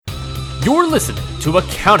You're listening to a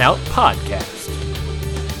Countout Podcast.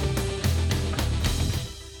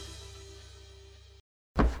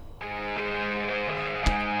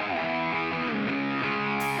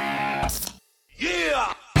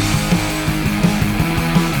 Yeah!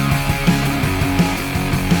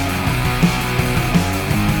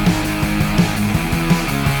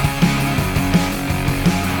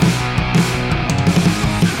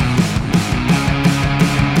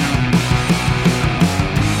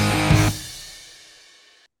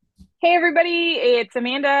 Hey everybody, it's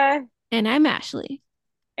Amanda, And I'm Ashley.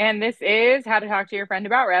 and this is How to Talk to Your Friend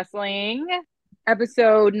About Wrestling,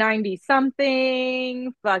 episode 90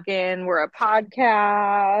 something. Fucking, we're a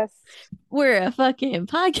podcast. We're a fucking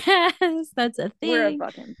podcast. That's a thing. We're a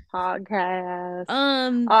fucking podcast.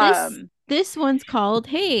 This one's called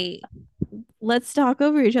Hey, Let's Talk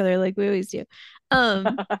Over Each Other like we always do.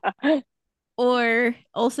 Or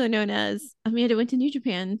also known as Amanda went to New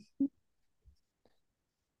Japan.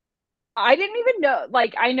 I didn't even know,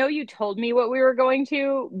 like, I know you told me what we were going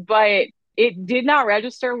to, but it did not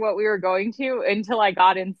register what we were going to until I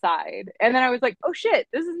got inside. And then I was like, oh shit,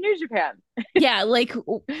 this is New Japan. Yeah, like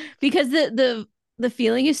because the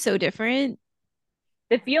feeling is so different.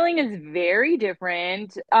 The feeling is very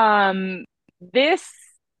different. This,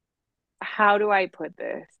 how do I put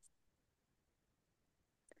this?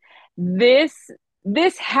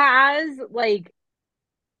 This has like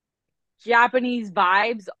Japanese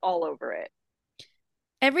vibes all over it.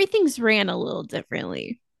 Everything's ran a little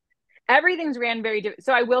differently. Everything's ran very different.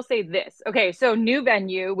 So I will say this. Okay, so new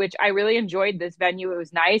venue, which I really enjoyed this venue. It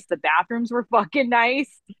was nice. The bathrooms were fucking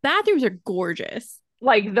nice. Bathrooms are gorgeous.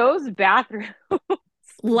 Like those bathrooms.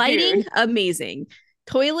 Lighting, Dude. amazing.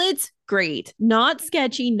 Toilets, great. Not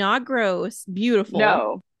sketchy, not gross, beautiful.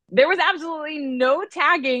 No, there was absolutely no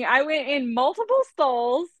tagging. I went in multiple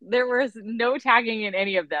stalls. There was no tagging in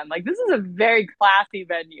any of them. Like this is a very classy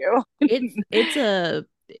venue.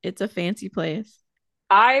 It's a fancy place.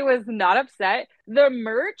 I was not upset. The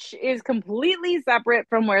merch is completely separate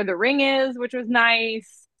from where the ring is, which was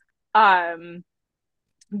nice.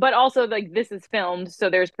 But also like this is filmed, so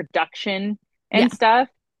there's production and stuff.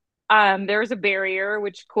 There's a barrier,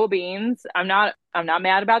 which cool beans. I'm not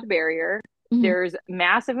mad about the barrier. Mhm. There's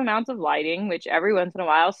massive amounts of lighting, which every once in a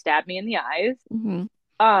while stab me in the eyes. Mhm.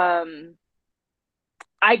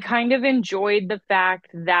 I kind of enjoyed the fact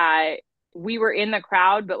that we were in the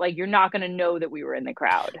crowd, but like you're not going to know that we were in the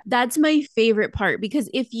crowd. That's my favorite part because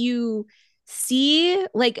if you see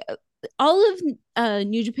like all of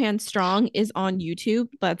New Japan Strong is on YouTube.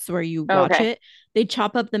 That's where you watch Okay. it. They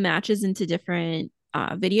chop up the matches into different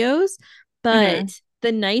videos, but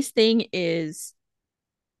the nice thing is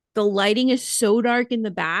the lighting is so dark in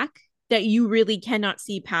the back that you really cannot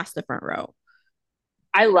see past the front row.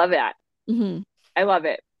 I love that. Mhm. I love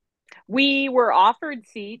it. We were offered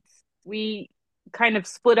seats. We kind of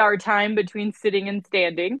split our time between sitting and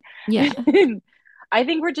standing. Yeah. I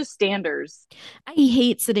think we're just standers. I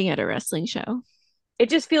hate sitting at a wrestling show. It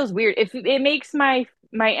just feels weird. It makes my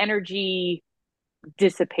energy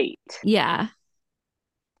dissipate. Yeah.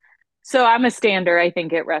 So I'm a stander, I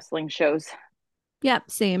think, at wrestling shows. Yep,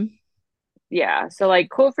 same. Yeah. So like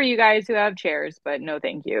cool for you guys who have chairs, but no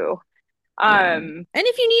thank you. Yeah. And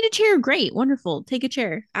if you need a chair, great, wonderful. Take a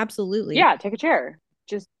chair. Absolutely. Yeah, take a chair.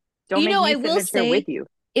 Just don't make me I sit will in a chair say with you.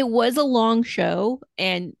 it was a long show,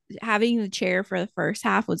 and having the chair for the first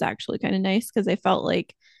half was actually kind of nice because I felt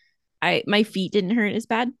like my feet didn't hurt as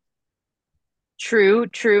bad. True.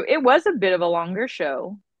 It was a bit of a longer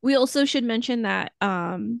show. We also should mention that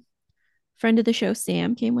friend of the show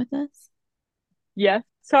Sam came with us. Yes.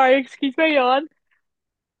 Sorry, excuse my yawn.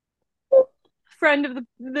 Friend of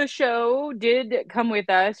the show did come with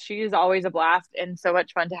us. She is always a blast and so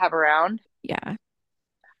much fun to have around. Yeah.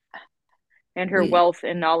 And her wealth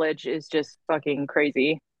and knowledge is just fucking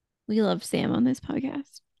crazy. We love Sam on this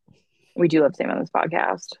podcast. We do love Sam on this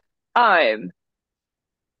podcast.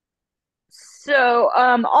 So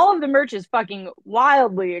all of the merch is fucking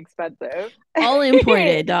wildly expensive. All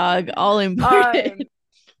imported, dog. All imported.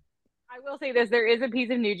 I will say this, there is a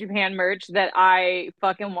piece of New Japan merch that I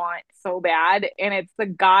fucking want so bad, and it's the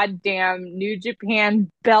goddamn New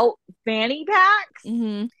Japan belt fanny packs.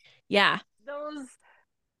 Mm-hmm. Yeah. Those,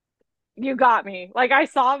 you got me. Like I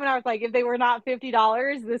saw them and I was like, if they were not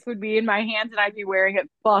 $50, this would be in my hands and I'd be wearing it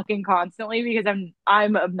fucking constantly because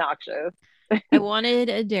I'm obnoxious. I wanted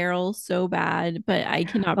a Daryl so bad, but I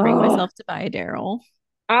cannot bring myself to buy a Daryl.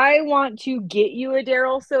 I want to get you a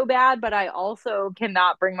Daryl so bad, but I also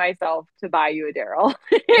cannot bring myself to buy you a Daryl.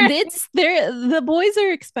 The boys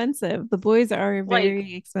are expensive. The boys are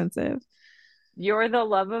very expensive. You're the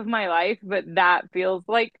love of my life, but that feels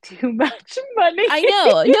like too much money. I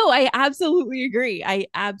know. No, I absolutely agree. I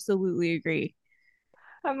absolutely agree.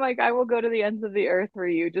 I'm like, I will go to the ends of the earth for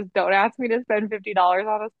you. Just don't ask me to spend $50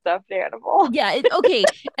 on a stuffed animal. Yeah, okay.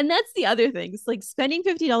 And that's the other thing. It's like spending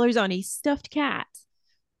 $50 on a stuffed cat.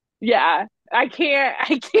 Yeah, I can't.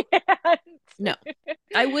 I can't. No.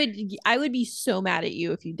 I would be so mad at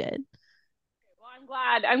you if you did. Well, I'm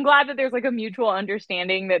glad. I'm glad that there's like a mutual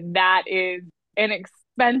understanding that that is an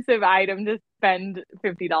expensive item to spend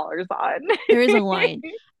 $50 on. There is a line.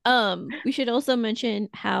 We should also mention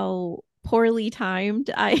how poorly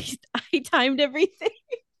timed I timed everything.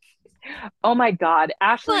 Oh my God.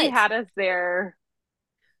 Ashley But had us there.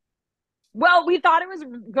 Well, we thought it was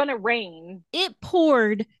gonna rain. it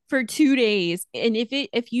poured for 2 days. And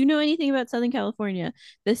if you know anything about Southern California,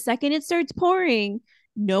 the second it starts pouring,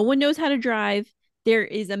 no one knows how to drive. There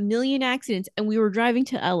is a million accidents, and we were driving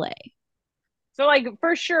to LA. So like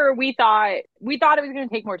for sure we thought it was gonna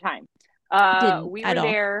take more time. Didn't We at were all.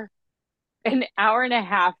 there an hour and a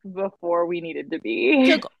half before we needed to be,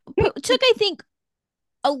 Took I think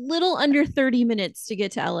a little under 30 minutes to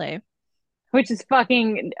get to LA. which is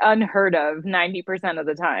fucking unheard of 90% of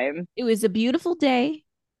the time. It was a beautiful day.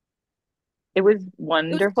 It was It was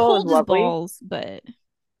wonderful. It was cold as lovely. balls, but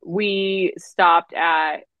We stopped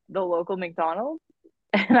at the local McDonald's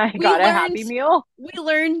and I we got a learned Happy Meal. we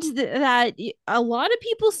learned that a lot of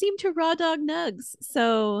people seem to raw dog nugs.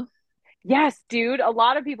 So Yes, dude. A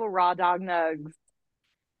lot of people raw dog nugs.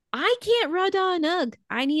 I can't raw dog a nug.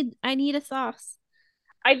 I need a sauce.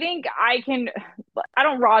 I think I can. I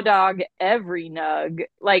don't raw dog every nug.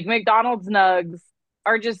 Like McDonald's nugs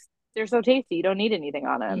are just, they're so tasty. You don't need anything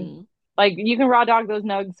on them. Mm. Like you can raw dog those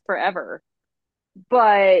nugs forever.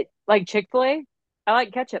 But like Chick-fil-A, I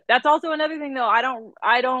like ketchup. That's also another thing though.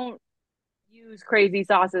 I don't use crazy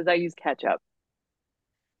sauces. I use ketchup.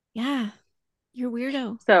 Yeah, you're a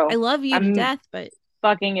weirdo. I So love you to I'm death, but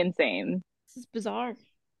fucking insane. this is bizarre.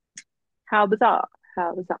 How bizarre.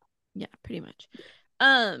 How bizarre. Yeah, pretty much.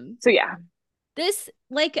 Um, So yeah, this,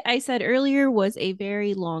 like I said earlier, was a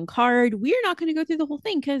very long card. We're not going to go through the whole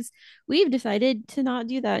thing because we've decided to not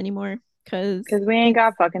do that anymore. Because because we ain't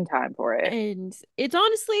got fucking time for it. and it's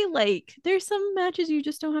honestly like there's some matches you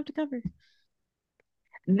just don't have to cover.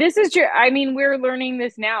 This is true. I mean, we're learning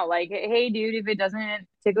this now. Like, hey, dude, if it doesn't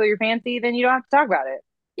tickle your fancy, then you don't have to talk about it.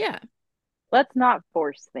 Yeah, Let's not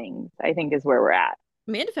force things, I think is where we're at.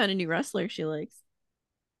 Amanda found a new wrestler she likes.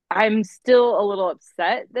 I'm still a little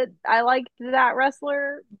upset that I liked that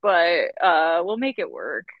wrestler, but we'll make it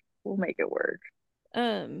work. We'll make it work.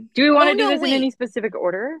 Do we want Oh to do no, this in wait. any specific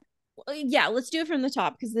order? Yeah, let's do it from the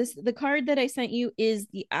top because the card that I sent you is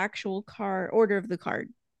the actual card order of the card.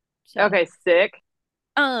 So, Okay, sick.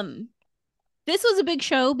 um, this was a big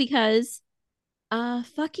show because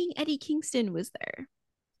fucking Eddie Kingston was there.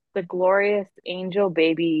 The glorious angel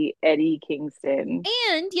baby Eddie Kingston.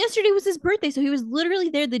 And yesterday was his birthday, so he was literally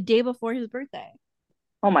there the day before his birthday.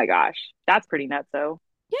 Oh my gosh. That's pretty nuts though.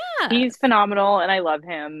 Yeah. He's phenomenal and I love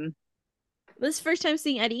him. This is first time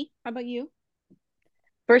seeing Eddie. How about you?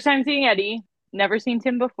 First time seeing Eddie, never seen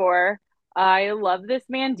him before. I love this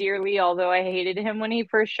man dearly, although I hated him when he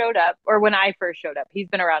first showed up, or when I first showed up. He's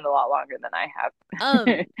been around a lot longer than I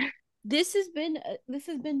have. This has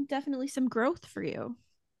been definitely some growth for you.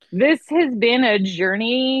 This has been a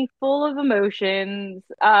journey full of emotions.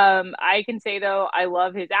 I can say though, I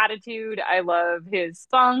love his attitude. I love his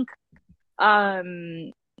funk.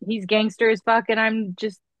 He's gangster as fuck, and I'm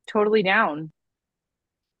just totally down.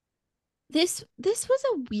 This was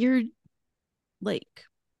a weird like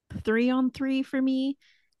 3-on-3 for me.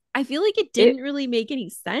 I feel like it It didn't really make any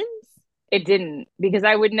sense. it didn't, because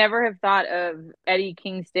I would never have thought of Eddie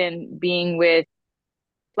Kingston being with,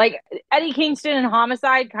 like, Eddie Kingston and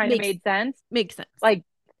Homicide kind of Makes made sense. makes sense. Like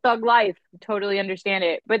Thug Life, totally understand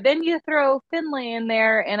it. But then you throw Finlay in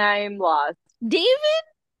there, and I'm lost. David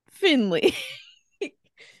Finley,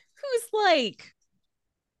 who's like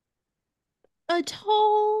a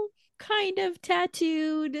tall, kind of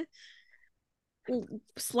tattooed,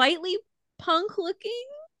 slightly punk looking.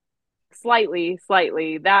 Slightly,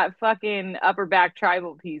 slightly. That fucking upper back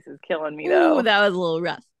tribal piece is killing me Ooh, though. that was a little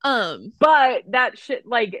rough. But that shit,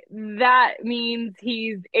 like, that means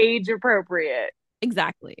he's age appropriate.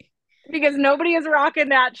 Exactly. Because nobody is rocking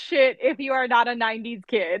that shit if you are not a 90s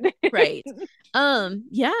kid. Right.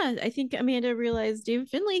 Yeah, I think Amanda realized David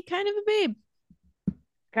Finley kind of a babe.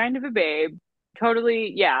 Kind of a babe.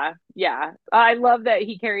 Totally, yeah, yeah. I love that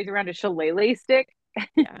he carries around a shillelagh stick.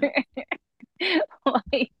 Yeah.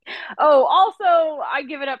 Like, oh, also, I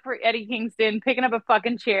give it up for Eddie Kingston picking up a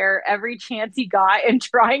fucking chair every chance he got and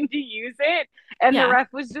trying to use it and the ref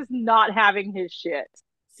was just not having his shit.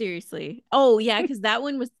 Seriously. Oh yeah, because that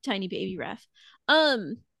one was tiny baby ref.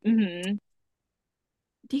 Mm-hmm.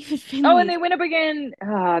 David Finlay. Oh, and they went up again.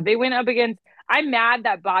 They went up against. I'm mad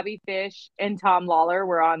that Bobby Fish and Tom Lawler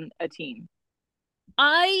were on a team.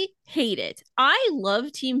 I hate it. I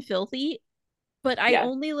love Team Filthy, but I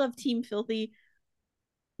only love Team Filthy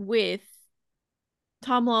with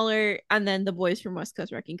Tom Lawler and then the boys from West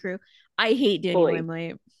Coast Wrecking Crew. I hate Danny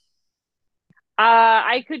Limelight.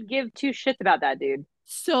 I could give two shits about that dude.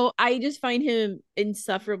 So I just find him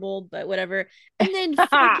insufferable, but whatever. And then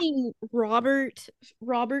fucking Robert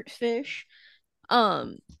Fish.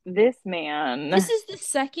 This man. This is the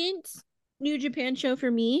second New Japan show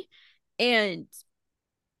for me, and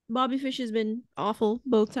Bobby Fish has been awful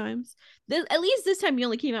both times. At least this time he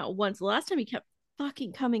only came out once. The last time he kept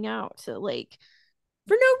fucking coming out. So like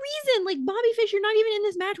for no reason. Like Bobby Fish, you're not even in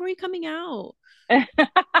this match. Why are you coming out?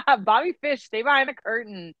 Bobby Fish, stay behind the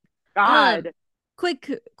curtain. God.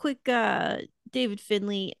 Quick David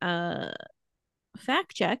Finlay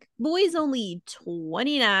fact check. Boy's only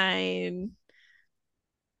 29.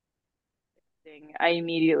 I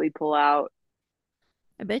immediately pull out.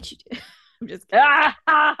 I bet you do. I'm just kidding.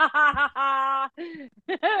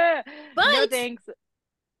 But no thanks.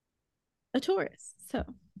 A Taurus. So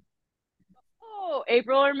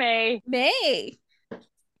April or May? May.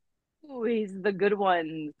 Ooh, he's the good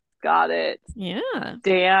one. Got it. Yeah.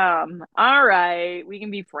 Damn. All right. We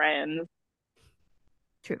can be friends.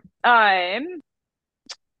 True.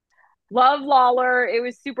 Love Lawler. It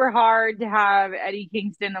was super hard to have Eddie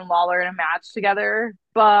Kingston and Lawler in a match together,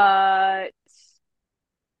 but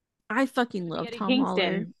I fucking love Tom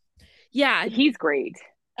Kingston. Lawler. Yeah. He's great.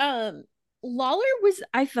 Lawler was,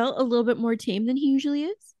 I felt, a little bit more tame than he usually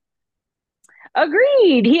is.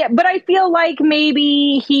 Agreed. But I feel like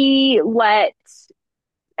maybe he let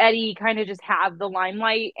Eddie kind of just have the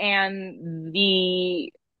limelight and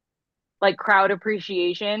the like crowd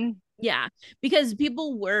appreciation. Yeah, because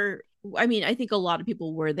people were, I mean, I think a lot of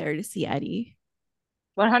people were there to see Eddie.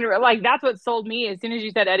 100. Like that's what sold me. As soon as you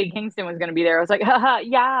said Eddie Kingston was going to be there, I was like, haha,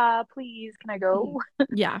 yeah, please, can I go?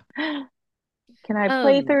 Yeah. Can I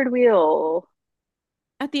play third wheel?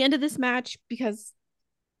 At the end of this match, because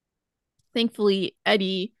thankfully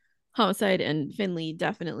Eddie, Homicide, and Finlay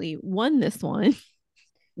definitely won this one.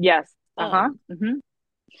 Yes. Then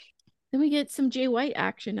we get some Jay White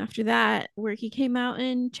action after that, where he came out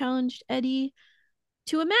and challenged Eddie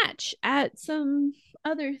to a match at some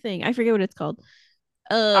other thing. I forget what it's called.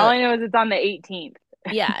 All I know is it's on the 18th.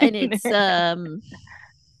 Yeah, and it's I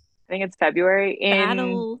think it's February in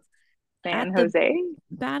Battle San Jose.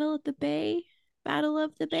 Battle at the Bay. Battle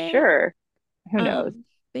of the Bay. Sure. Who knows?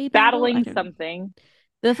 Battling something.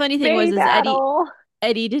 The funny thing was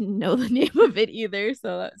Eddie didn't know the name of it either,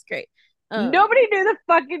 so that was great. Nobody knew the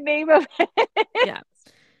fucking name of it.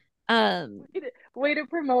 Yeah. Way to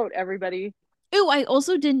promote, everybody. Oh, I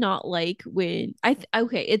also did not like when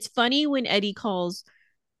okay, it's funny when Eddie calls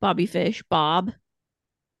Bobby Fish Bob.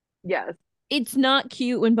 Yes. It's not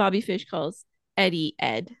cute when Bobby Fish calls Eddie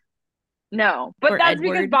Ed. No, but that's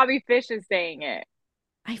Edward. Because Bobby Fish is saying it.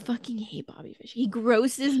 I fucking hate Bobby Fish. He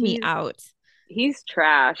grosses me out. He's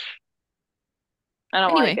trash. I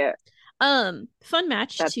don't like it. Fun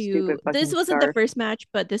match too. This wasn't the first match,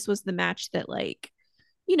 but this was the match that, like,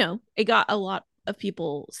 you know, it got a lot of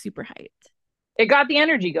people super hyped. It got the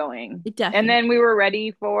energy going. It definitely. And then we were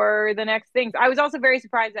ready for the next things. I was also very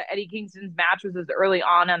surprised that Eddie Kingston's match was as early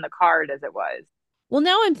on the card as it was. Well,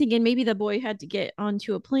 now I'm thinking maybe the boy had to get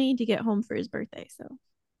onto a plane to get home for his birthday. So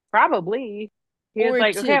probably he was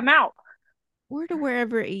like, okay, I'm out. Or to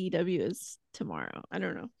wherever AEW is tomorrow. I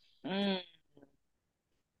don't know.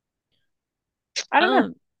 I don't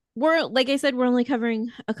know. We're, like I said, we're only covering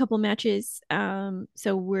a couple matches.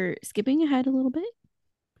 So we're skipping ahead a little bit.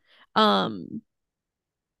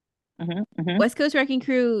 West Coast Wrecking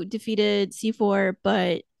Crew defeated C4,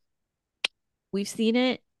 but we've seen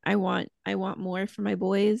it. I want more for my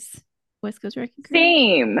boys. West Coast Wrecking Crew.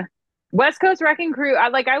 Same. West Coast Wrecking Crew.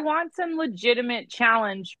 I want some legitimate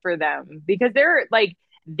challenge for them because they're like,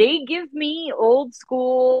 they give me old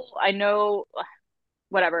school. I know,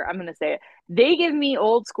 whatever. I'm gonna say it. They give me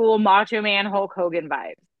old school Macho Man Hulk Hogan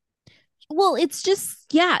vibes. Well, it's just,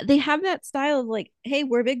 yeah, they have that style of like, hey,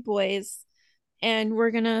 we're big boys and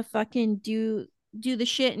we're gonna fucking do the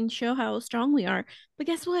shit and show how strong we are. But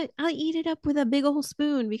guess what? I'll eat it up with a big old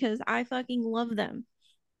spoon because I fucking love them.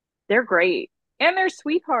 They're great. And they're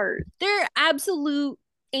sweethearts. They're absolute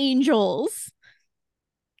angels.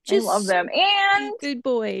 Just I love them. And good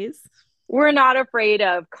boys. We're not afraid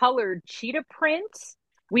of colored cheetah print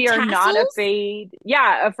We are not Tassels?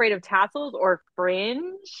 afraid of tassels or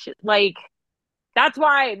fringe. Like that's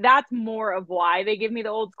more of why they give me the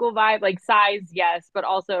old school vibe. Like size, yes, but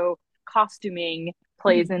also costuming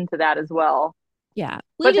plays Mhm. into that as well. Yeah,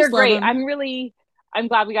 we But they're just love great. them. I'm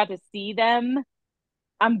glad we got to see them.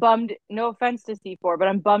 I'm bummed, no offense to C4, but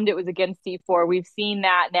I'm bummed it was against C4. We've seen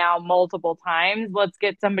that now multiple times. Let's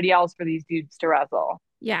get somebody else for these dudes to wrestle.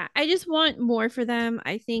 Yeah, I just want more for them.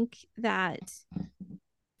 I think that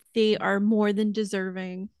they are more than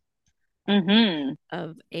deserving Mm-hmm.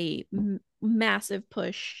 of a massive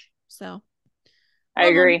push. So I love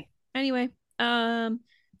them. agree. Anyway,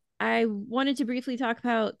 I wanted to briefly talk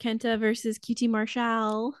about Kenta versus QT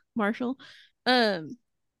Marshall. Um,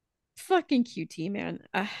 fucking QT man.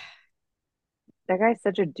 That guy's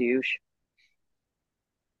such a douche.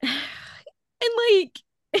 And like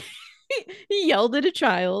he yelled at a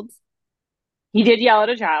child. He did yell at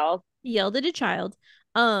a child. He yelled at a child.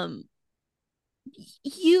 Um,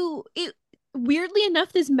 you it weirdly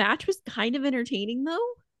enough, this match was kind of entertaining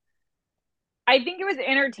though. I think it was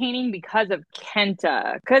entertaining because of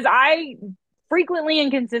Kenta. Because I frequently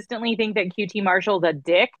and consistently think that QT Marshall's a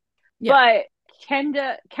dick, Yeah. but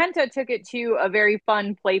Kenta took it to a very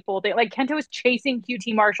fun, playful thing. Like Kenta was chasing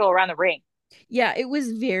QT Marshall around the ring. Yeah, it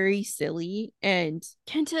was very silly. And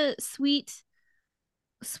Kenta, sweet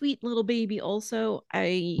little baby also.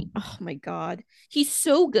 Oh my god. He's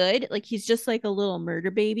so good. Like he's just like a little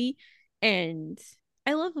murder baby. And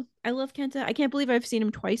I love him. I love Kenta. I can't believe I've seen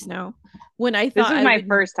him twice now. When I This thought is I my would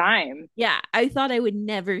first time. Yeah, I thought I would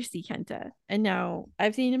never see Kenta. And now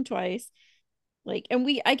I've seen him twice. Like, and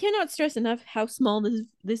I cannot stress enough how small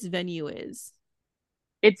this venue is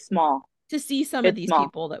It's small. to see some of It's these small.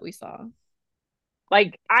 people that we saw.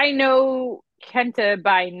 Like I know Kenta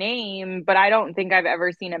by name, but I don't think I've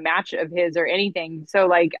ever seen a match of his or anything. So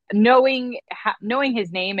like knowing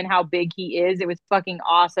his name and how big he is, it was fucking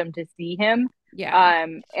awesome to see him. Yeah.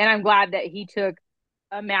 And I'm glad that he took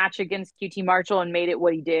a match against QT Marshall and made it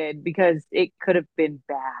what he did because it could have been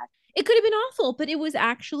bad. It could have been awful, but it was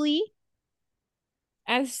actually,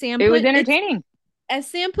 as Sam It was put, entertaining.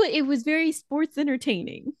 it was very sports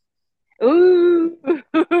entertaining. Ooh.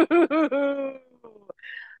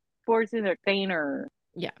 Sports entertainer.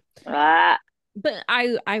 Yeah. Ah, But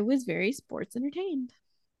I was very sports entertained.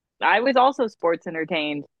 I was also sports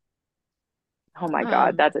entertained. Oh my God,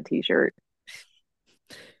 Um that's a t-shirt.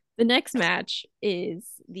 the next match is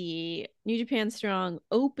the New Japan Strong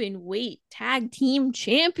Open Weight Tag Team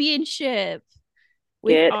Championship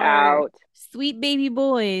with Get our out. sweet baby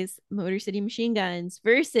boys, Motor City Machine Guns,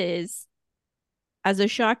 versus, as a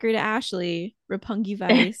shocker to Ashley, Roppongi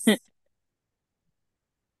Vice.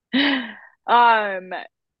 um,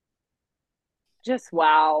 just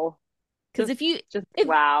wow. Because if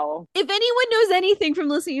Wow. if anyone knows anything from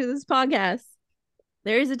listening to this podcast,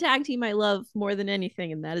 there is a tag team I love more than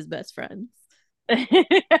anything, and that is Best Friends. In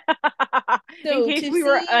So case we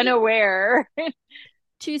were unaware.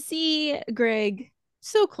 to see Greg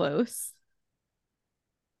so close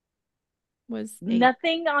was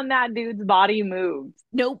nothing on that dude's body moved.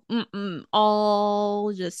 Nope,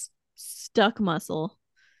 all just stuck muscle.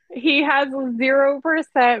 He has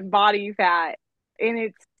 0% body fat, and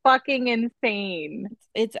it's fucking insane.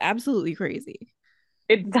 It's absolutely crazy.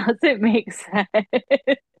 It doesn't make sense.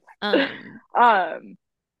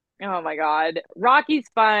 Oh my God. Rocky's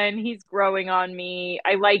fun. He's growing on me.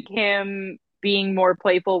 I like him being more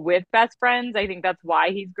playful with Best Friends. I think that's why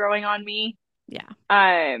he's growing on me. Yeah.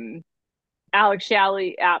 Alex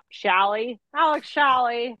Shelley.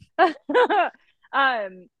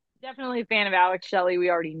 Definitely a fan of Alex Shelley. We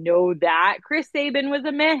already know that. Chris Sabin was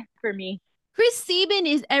a meh for me. Chris Sabin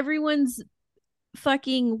is everyone's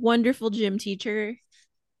fucking wonderful gym teacher.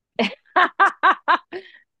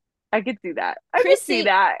 I could see that. Chris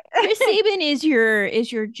Sabin is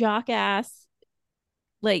your jock ass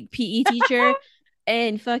like PE teacher,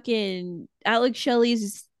 and fucking Alex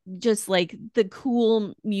Shelley's just like the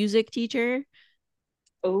cool music teacher.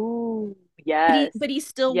 Oh yes, but he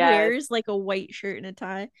still wears like a white shirt and a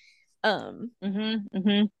tie.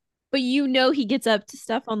 But he gets up to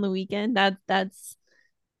stuff on the weekend. That's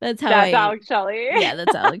Alex Shelley. Yeah,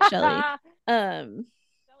 that's Alex Shelley.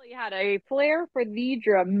 Shelley had a flair for the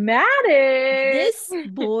dramatic. This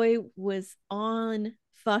boy was on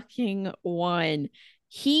fucking one.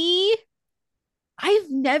 I've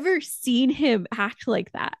never seen him act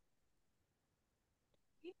like that.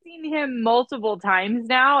 We've seen him multiple times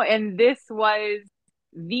now, and this was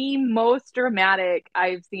the most dramatic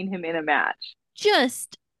I've seen him in a match.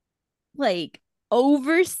 Just like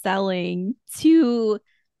overselling to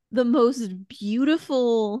the most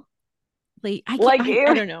beautiful Like I Like can't,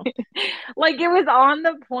 I don't know. like it was on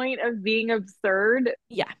the point of being absurd,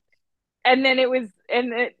 Yeah. and then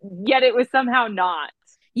yet it was somehow not.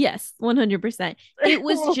 Yes, 100%. It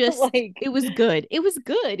was just, Like it was good. It was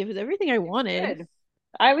good. It was everything I wanted. good.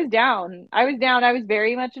 I was down. I was down. I was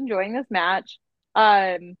very much enjoying this match.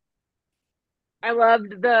 Um, I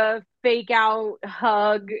loved the fake out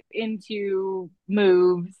hug into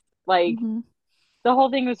moves. Like Mhm. the whole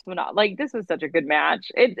thing was phenomenal. Like this was such a good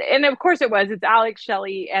match. And of course it was. It's Alex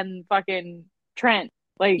Shelley and fucking Trent.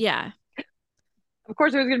 Like Yeah. of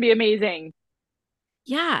course it was gonna be amazing.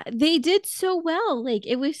 Yeah, they did so well. Like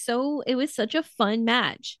it was such a fun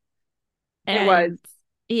match. It was.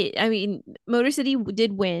 And I mean, Motor City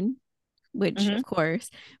did win, which Mm-hmm. of course,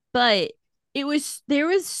 but there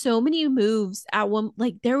was so many moves at one,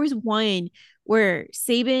 like there was one where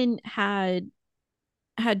Sabin had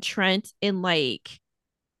Trent in like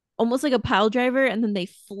almost like a pile driver, and then they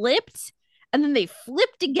flipped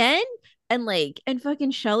again, and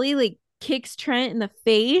fucking Shelly like kicks Trent in the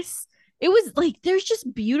face. It was like there's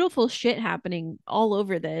just beautiful shit happening all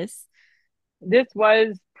over this. This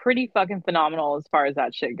was pretty fucking phenomenal as far as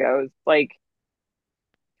that shit goes. Like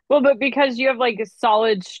well, but because you have like a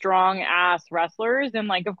solid, strong ass wrestlers, and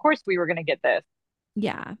like of course we were gonna get this.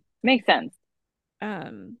 Yeah. Makes sense.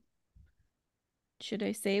 Um, should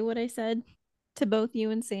I say what I said to both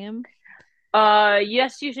you and Sam?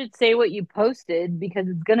 Yes, you should say what you posted because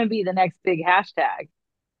it's gonna be the next big hashtag.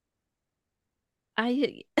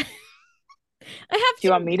 I I have Do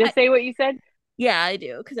you want me to say what you said? yeah, I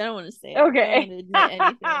do because I don't want to say it. I don't want Okay. to admit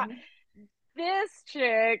anything. This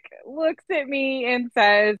chick looks at me and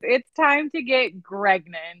says, "It's time to get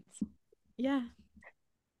pregnant." Yeah.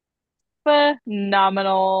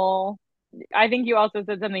 Phenomenal. I think you also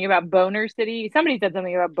said something about Boner City. Somebody said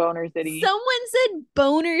something about Boner City. Someone said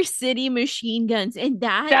Boner City machine guns, and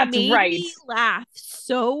that That's made right. me laugh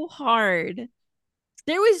so hard.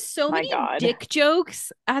 There was so My many God. dick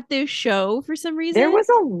jokes at this show for some There reason. was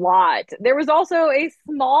a lot. There was also a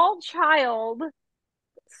small child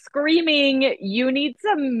screaming, "You need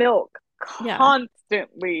some milk," Yeah.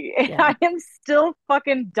 constantly. And Yeah. I am still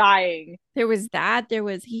fucking dying. There was that. There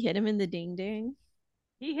was he hit him in the ding ding.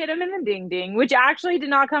 He hit him in the ding ding, which actually did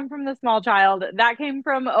not come from the small child. That came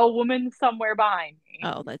from a woman somewhere behind me,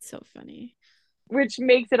 Oh, that's so funny. which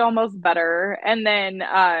makes it almost better. And then,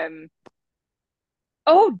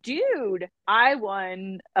 oh, dude, I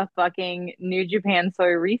won a fucking New Japan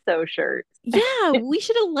Soy Riso shirt. Yeah, we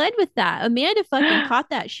should have led with that. Amanda fucking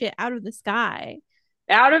caught that shit out of the sky.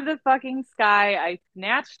 Out of the fucking sky. I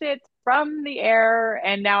snatched it from the air,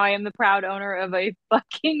 and now I am the proud owner of a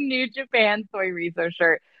fucking New Japan Soy Riso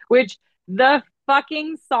shirt, which the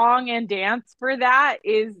fucking song and dance for that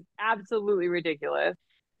is absolutely ridiculous.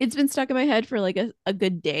 It's been stuck in my head for like a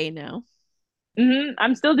good day now.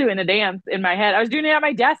 I'm still doing the dance in my head. I was doing it at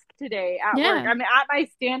my desk today at work. Yeah. I'm at my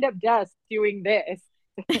stand up desk doing this,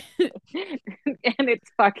 and it's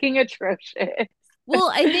fucking atrocious. Well,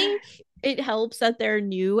 I think it helps that their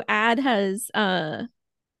new ad has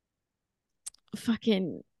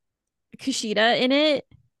fucking Kushida in it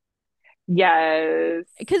Yes.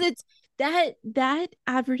 because it's that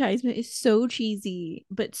advertisement is so cheesy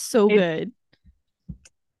but so It's good.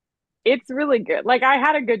 it's really good. Like I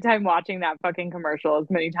had a good time watching that fucking commercial as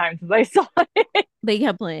many times as I saw it. They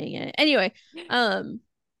kept playing it. Anyway, um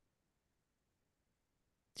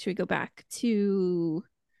should we go back to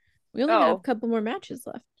we only have a Oh, couple more matches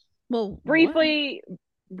left. Well, one.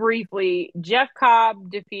 briefly, Jeff Cobb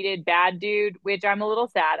defeated Bad Dude, which I'm a little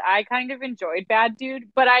sad. I kind of enjoyed Bad Dude,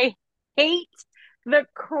 but I hate the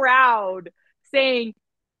crowd saying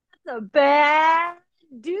that's a bad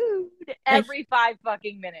dude I every 5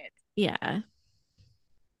 fucking minutes. yeah.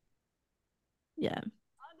 Yeah.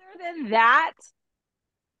 Other than that,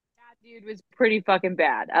 Bad Dude was pretty fucking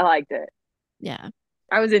bad. I liked it. Yeah.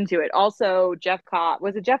 I was into it. Also, Jeff Cobb.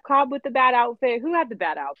 Was it Jeff Cobb with the bad outfit? Who had the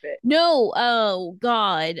bad outfit? No, oh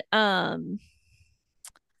God. I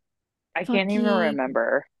can't even Fucking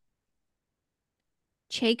remember.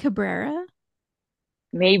 Che Cabrera.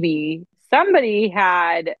 Maybe somebody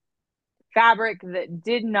had fabric that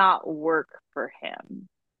did not work for him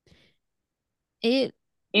It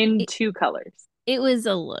in it, two colors. it was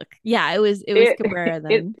a look. Yeah, it was It Cabrera it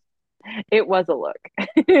then. it was a look.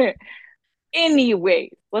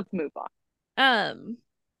 Anyways, let's move on. Um,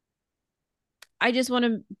 I just want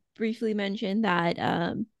to briefly mention that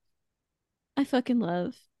I fucking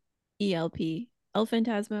love ELP. El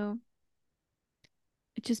Phantasmo.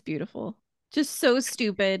 It's just beautiful. Just so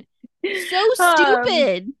stupid. So Um,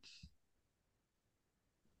 stupid.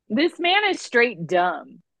 this man is straight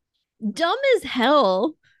dumb. Dumb as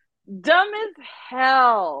hell. Dumb as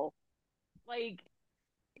hell. Like,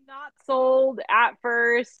 not sold at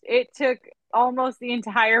first. It took almost the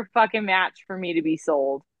entire fucking match for me to be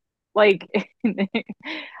sold. Like,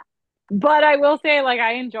 but I will say, like,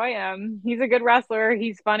 I enjoy him. He's a good wrestler.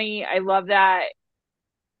 He's funny. I love that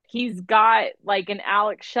he's got like an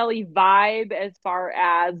Alex Shelley vibe as far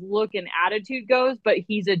as look and attitude goes, but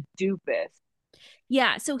he's a doofus.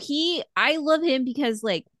 Yeah, so I love him because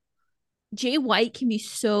like Jay White can be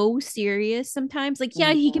so serious sometimes. Like,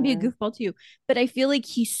 yeah, he can be a Mhm. goofball too, but I feel like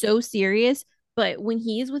he's so serious. But when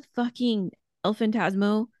he's with fucking El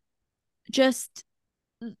Phantasmo, just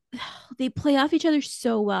they play off each other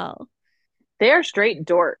so well. They are straight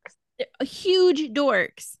dorks. They're huge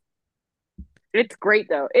dorks. It's great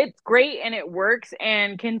though. It's great and it works.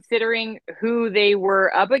 And considering who they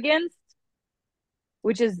were up against,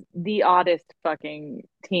 which is the oddest fucking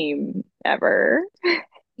team ever.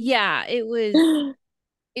 Yeah, it was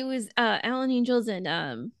Alan Angels and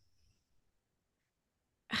oh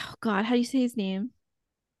god, how do you say his name?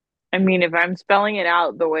 I mean, if I'm spelling it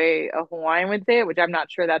out the way a Hawaiian would say it, which I'm not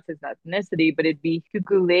sure that's his ethnicity, but it'd be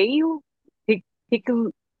Hikuleu.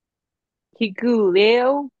 Hiku,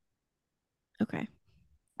 Hikuleo. Okay.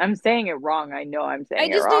 I'm saying it wrong. I know I'm I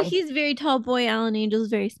saying it just know wrong. he's very tall boy, Alan Angel's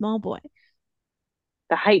very small boy.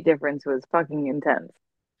 The height difference was fucking intense.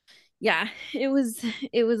 Yeah, it was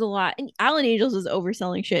a lot. And Alan Angels was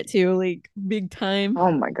overselling shit too, like big time.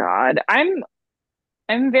 Oh my God.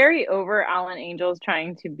 I'm very over Alan Angels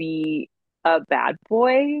trying to be a bad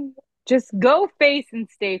boy. Just go face and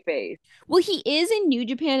stay face. Well, he is in New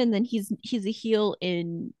Japan and then he's a heel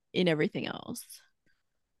in everything else.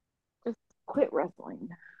 Just quit wrestling.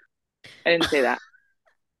 I didn't say that.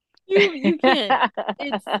 You can't.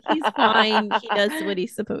 He's fine. He does what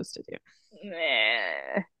he's supposed to do.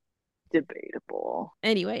 Nah, debatable.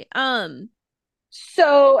 Anyway,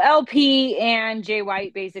 So LP and Jay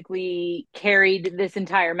White basically carried this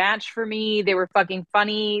entire match for me. They were fucking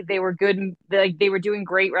funny. They were good. Like they were doing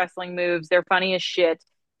great wrestling moves. They're funny as shit.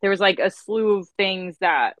 There was like a slew of things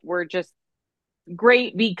that were just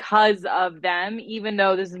great because of them, even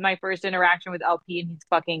though this is my first interaction with LP and he's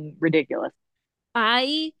fucking ridiculous.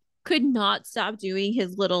 I could not stop doing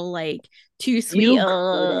his little like too sweet You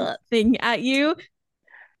couldn't. thing at you.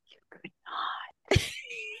 You could not.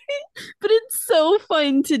 But it's so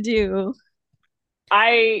fun to do.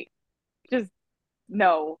 I just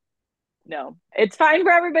no, no. It's fine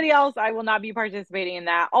for everybody else. I will not be participating in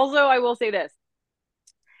that. Also, I will say this.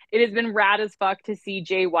 It has been rad as fuck to see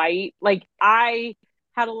Jay White. Like I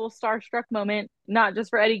had a little starstruck moment, not just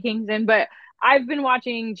for Eddie Kingston, but I've been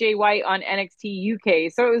watching Jay White on NXT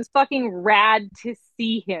UK, so it was fucking rad to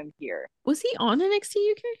see him here. Was he on NXT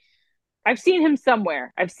UK? I've seen him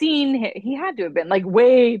somewhere. He had to have been like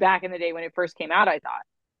way back in the day when it first came out, I thought.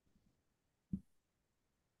 I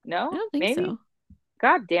No? don't think Maybe? so.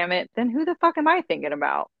 God damn it. Then who the fuck am I thinking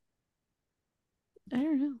about? I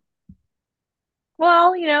don't know.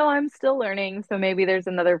 Well, I'm still learning, so maybe there's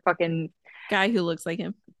another fucking Guy who looks like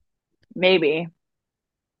him. maybe.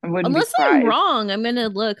 I wouldn't be Unless I'm surprised. wrong, I'm gonna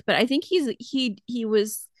look, but I think he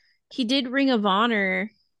did Ring of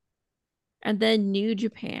Honor and then New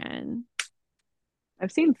Japan.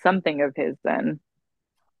 I've seen something of his then.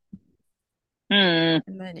 And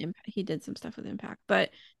then he did some stuff with Impact. But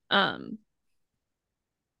um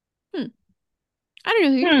hmm, I don't know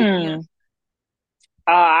who you're thinking Hmm. of.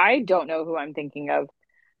 I don't know who I'm thinking of.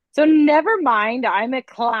 So never mind, I'm a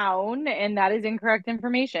clown, and that is incorrect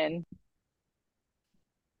information.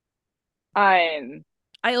 I'm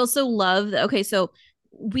I also love okay, so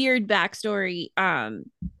weird backstory.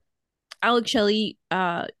 Alex Shelley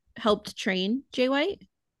helped train Jay White.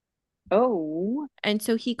 oh, And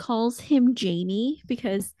so he calls him Jamie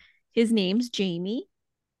because his name's Jamie.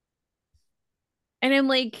 And I'm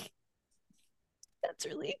like, that's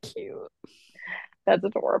really cute. that's I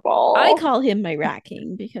adorable. call him my Rat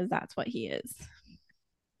King because that's what he is.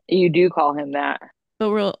 You do call him that.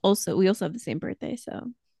 But we also have the same birthday,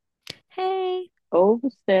 so hey, Oh,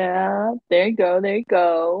 snap. There you go. There you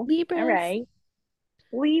go. All Libras. right.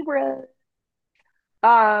 Libra.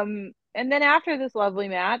 And then after this lovely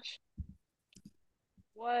match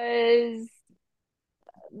was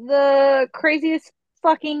the craziest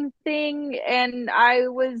fucking thing, and I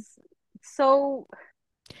was so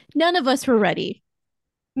None of us were ready.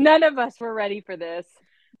 none of us were ready for this.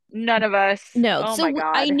 None of us. No, Oh my so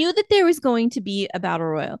I God. knew that there was going to be a battle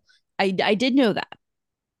royal. I did know that,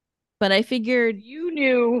 but I figured You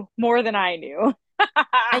knew more than I knew.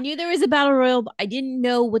 I knew there was a battle royal, but I didn't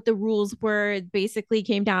know what the rules were. It basically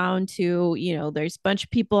came down to, there's a bunch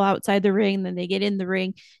of people outside the ring, then they get in the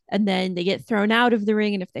ring, and then they get thrown out of the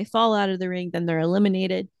ring. And if they fall out of the ring, then they're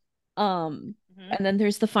eliminated. Mhm. And then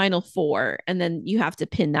there's the final four, and then you have to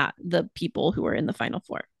pin the people who are in the final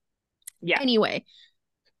four. Yeah. Anyway,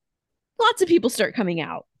 lots of people start coming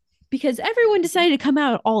out because everyone decided to come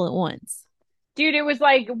out all at once. Dude, it was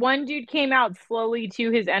like one dude came out slowly to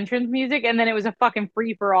his entrance music, and then it was a fucking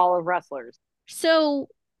free for all of wrestlers. So,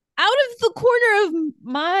 out of the corner of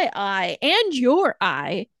my eye and your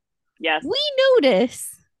eye, Yes. we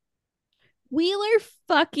notice Wheeler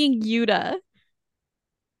fucking Yuta.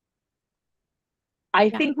 I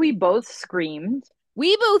think we both screamed.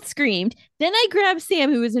 We both screamed. Then I grabbed Sam,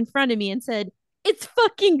 who was in front of me, and said, "It's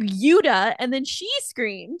fucking Yuta!" And then she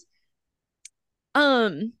screamed.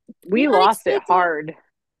 We lost it hard.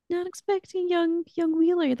 Not expecting young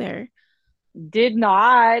Wheeler there. Did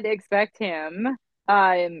not expect him.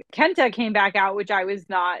 Kenta came back out, which I was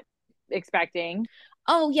not expecting.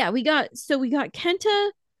 Oh yeah, we got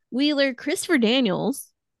Kenta, Wheeler, Christopher Daniels,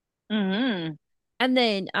 Mm-hmm. and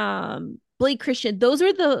then Blake Christian. Those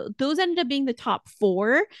ended up being the top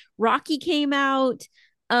four. Rocky came out.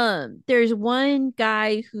 There's one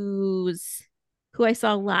guy who I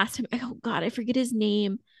saw last time. Oh God, I forget his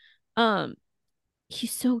name.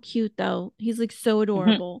 He's so cute though. He's like so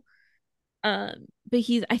adorable. But I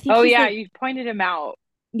think Oh he's yeah, like, you pointed him out.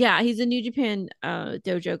 yeah, he's a New Japan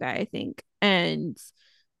dojo guy, I think. And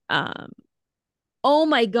um oh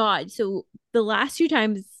my God. So the last two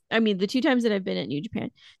times, I mean, the two times that I've been at New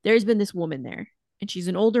Japan, there's been this woman there, and she's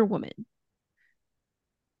an older woman.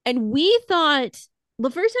 And we thought the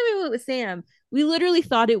first time we went with Sam, we literally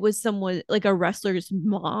thought it was someone like a wrestler's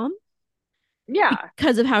mom Yeah.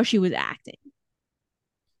 because of how she was acting.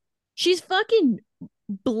 She's fucking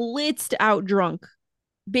blitzed out drunk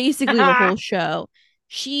basically the whole show.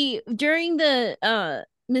 She during the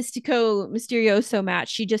Mysterioso match,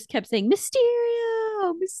 she just kept saying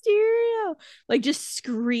Mysterio, like just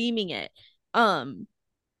screaming it.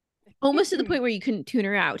 Almost to the point where you couldn't tune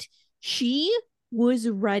her out. She was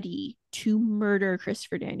ready to murder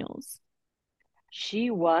Christopher Daniels. She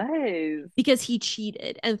was. Because he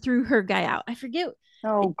cheated and threw her guy out.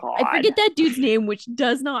 Oh God. I forget that dude's name, which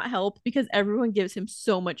does not help because everyone gives him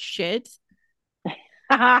so much shit.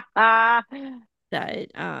 That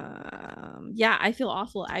yeah, I feel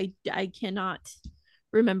awful. I cannot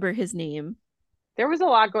remember his name. There was a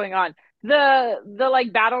lot going on. The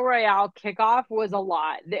like battle royale kickoff was a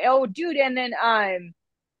lot. Oh dude, and then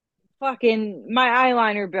fucking my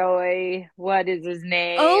eyeliner boy, what is his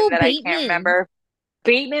name Oh, that I can't Bateman. remember?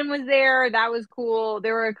 Bateman was there. That was cool.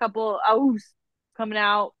 There were a couple oaths coming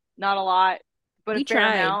out, not a lot, but a fair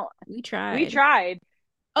amount. We tried. We tried.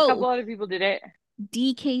 A couple Oh, other people did it.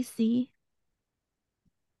 DKC.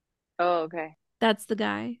 Oh, okay. That's the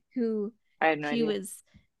guy who I had no she idea. was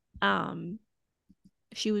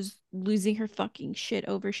she was losing her fucking shit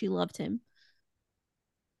over. She loved him.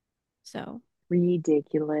 So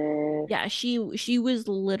Ridiculous. yeah, she was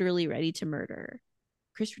literally ready to murder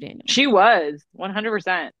Christopher Daniels. She was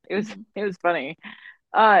 100%. It was funny.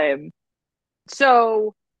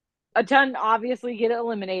 So a ton obviously get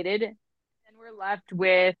eliminated, and we're left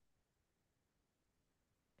with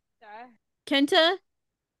Kenta,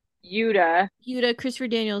 Yuta. Christopher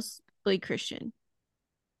Daniels, Blake Christian.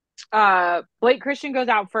 Blake Christian goes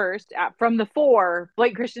out first. From the four,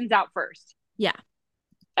 Blake Christian's out first. Yeah.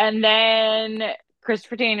 And then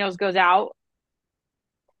Christopher Daniels goes out.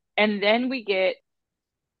 And then we get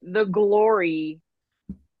the glory.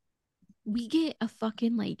 We get a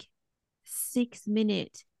fucking like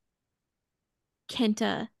 6-minute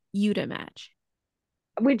Kenta Yuta match.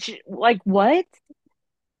 Which, like, what?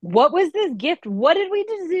 What was this gift? What did we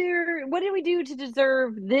deserve? What did we do to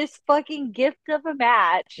deserve this fucking gift of a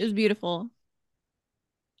match? It was beautiful.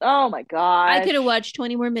 Oh my god! I could have watched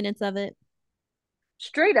 20 more minutes of it.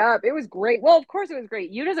 Straight up, it was great. Well, of course it was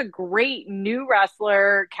great. Yuta's a great new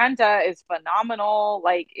wrestler. Kenta is phenomenal.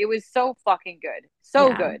 Like, it was so fucking good.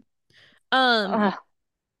 So good.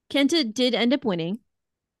 Kenta did end up winning.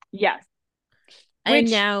 Yes. And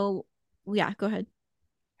now, yeah, go ahead.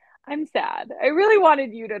 I'm sad. I really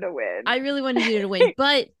wanted Yuta to win. I really wanted Yuta to win,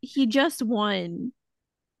 but he just won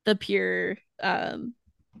the pure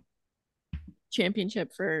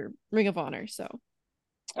championship for Ring of Honor. So,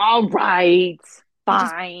 all right,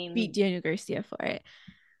 fine. Beat Daniel Garcia for it.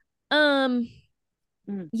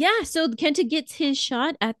 Yeah. So Kenta gets his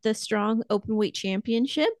shot at the Strong Openweight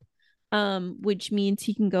Championship, which means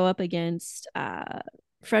he can go up against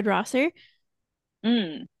Fred Rosser.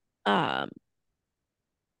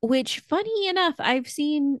 Which, funny enough, I've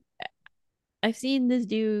seen this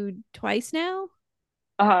dude twice now.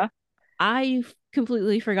 Uh-huh. I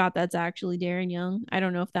completely forgot that's actually Darren Young. I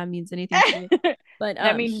don't know if that means anything to you, but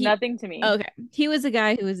That means he nothing to me. okay. He was a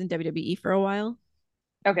guy who was in WWE for a while.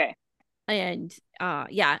 Okay. And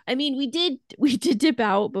yeah, I mean we did dip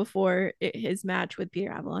out before his match with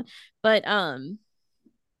Peter Avalon, but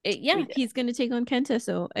yeah, he's gonna take on Kenta,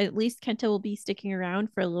 so at least Kenta will be sticking around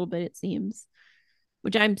for a little bit, it seems,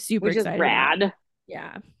 which I'm super Which is excited about. rad.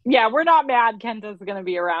 Yeah. Yeah, we're not mad Kenta's gonna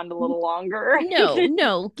be around a little longer.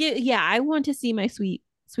 No, yeah, I want to see my sweet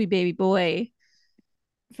baby boy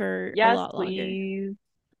for a Yes, lot longer. please.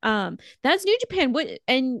 That's New Japan. What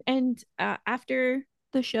and after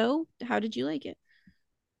the show, how did you like it?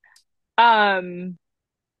 Um,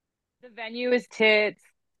 the venue is tits.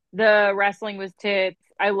 The wrestling was tits.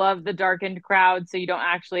 I love the darkened crowd, so you don't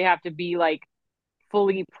actually have to be like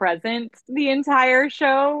fully present the entire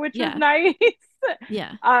show, which was Yeah. nice.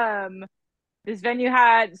 Yeah. um, this venue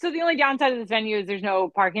had, so the only downside of this venue is there's no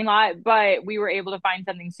parking lot, but we were able to find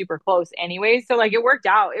something super close anyway. So like it worked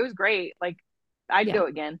out. It was great. Like I'd Yeah. go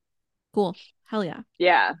again. Cool. Hell yeah.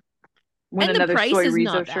 Yeah. Win And the another price soy is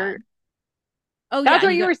not Rizo bad. shirt. Oh That's yeah,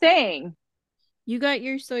 what you were saying. you got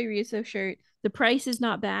your Soy Riso shirt. The price is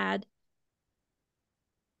not bad.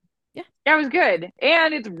 Yeah. Yeah, it was good.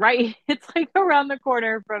 And it's right, it's like around the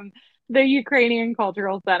corner from the Ukrainian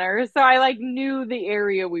Cultural Center. So I like knew the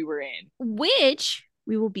area we were in. Which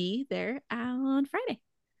we will be there on Friday.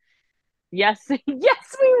 Yes,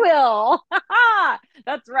 yes, we will.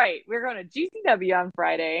 That's right. We're going to GCW on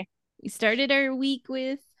Friday. We started our week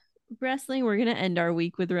with wrestling. We're gonna end our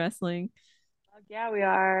week with wrestling. Yeah, we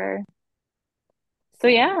are. So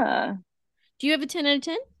yeah. Do you have a 10 out of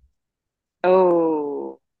 10?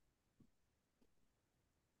 Oh,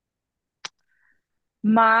 Do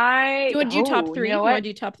my. you want to do top Oh, you three? know You want what? to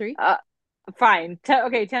do top three? Fine.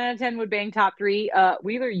 Okay, 10 out of 10 would bang top three.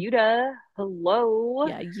 Wheeler Yuta. Hello.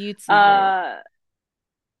 Yeah, Utes is there. Uh,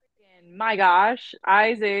 my gosh,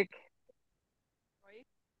 Isaac.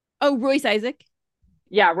 Oh, Royce Isaac.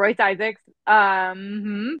 Yeah, Royce Isaacs.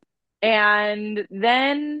 And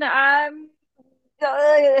then uh,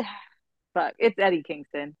 fuck, it's Eddie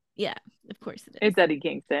Kingston. Yeah, of course it is. It's Eddie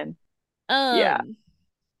Kingston. Um, Yeah.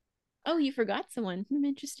 oh, you forgot someone.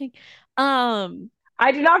 Interesting.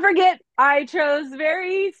 I did not forget. I chose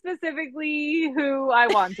very specifically who I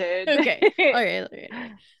wanted. Okay. All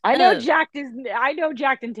right. I know Jacked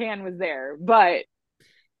and Tan was there, but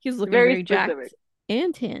He's looking very very specific jacked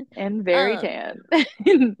and tan. and very tan.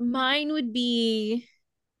 Mine would be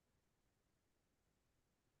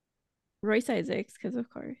Royce Isaacs, because of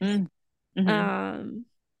course. Mm-hmm.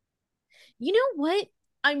 You know what?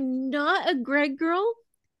 I'm not a Greg girl,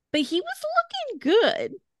 but he was looking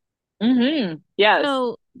good. Mm-hmm. Yes.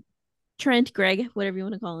 So Trent, Greg, whatever you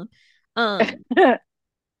want to call him.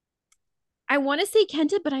 I want to say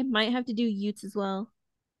Kenta, but I might have to do Utes as well.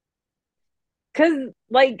 Cause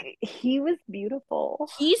like he was beautiful.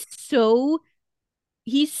 He's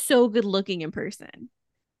so good looking in person.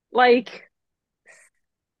 Like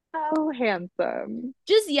so handsome.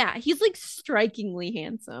 Just yeah, he's like strikingly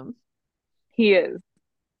handsome. He is.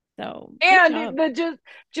 So And the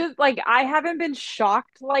just like I haven't been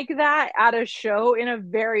shocked like that at a show in a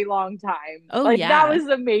very long time. Oh like yeah, that was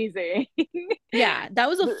amazing. Yeah, that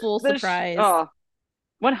was a full surprise.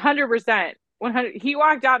 100%. 100. He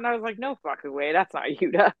walked out and I was like, no fucking way, that's not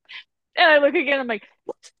Yuta. And I look again, I'm like,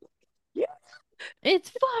 yeah,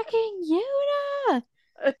 it's fucking Yuta.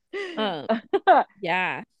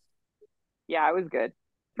 Yeah. Yeah, it was good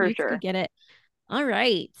for Utes sure. could get it. All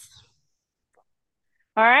right.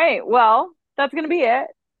 All right. Well, that's gonna be it.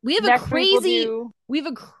 We have Next a crazy we'll we have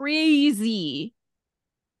a crazy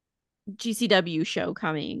GCW show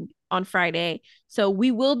coming on Friday. So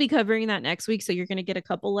we will be covering that next week. So you're gonna get a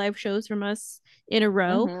couple live shows from us in a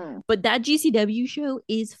row. Mm-hmm. But that GCW show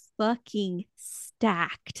is fucking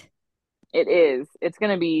stacked. It is. It's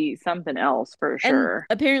gonna be something else for sure.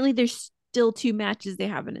 And apparently there's still 2 matches they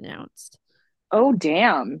haven't announced. Oh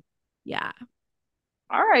damn. Yeah.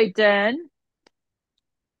 All right then.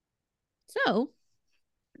 So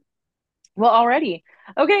well, already.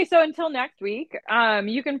 Okay, so until next week,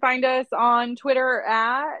 you can find us on Twitter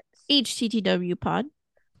at HTTW Pod.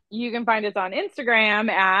 You can find us on Instagram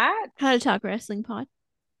at How to Talk Wrestling Pod.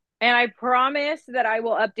 And I promise that I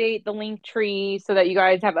will update the link tree so that you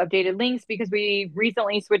guys have updated links because we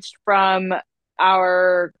recently switched from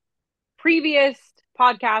our previous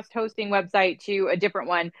podcast hosting website to a different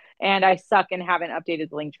one. And I suck and haven't updated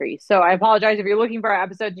the link tree. So I apologize if you're looking for our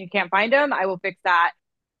episodes and you can't find them. I will fix that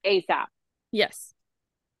ASAP. Yes.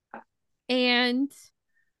 And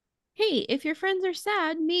hey, if your friends are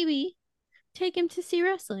sad, maybe take him to see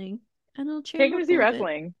wrestling and it'll cheer Take him him up to a see little bit.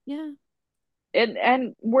 wrestling. Yeah.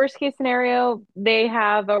 And worst case scenario, they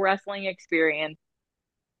have a wrestling experience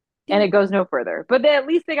Yeah. and it goes no further. But at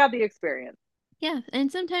least they got the experience. Yeah.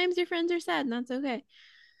 And sometimes your friends are sad and that's okay.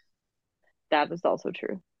 That is also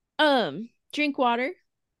true. Drink water.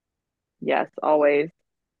 Yes, always.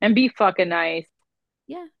 And be fucking nice.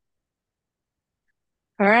 Yeah.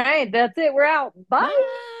 All right, that's it. We're out. Bye.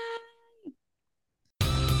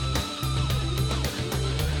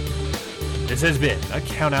 This has been a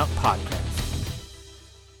Count Out Podcast.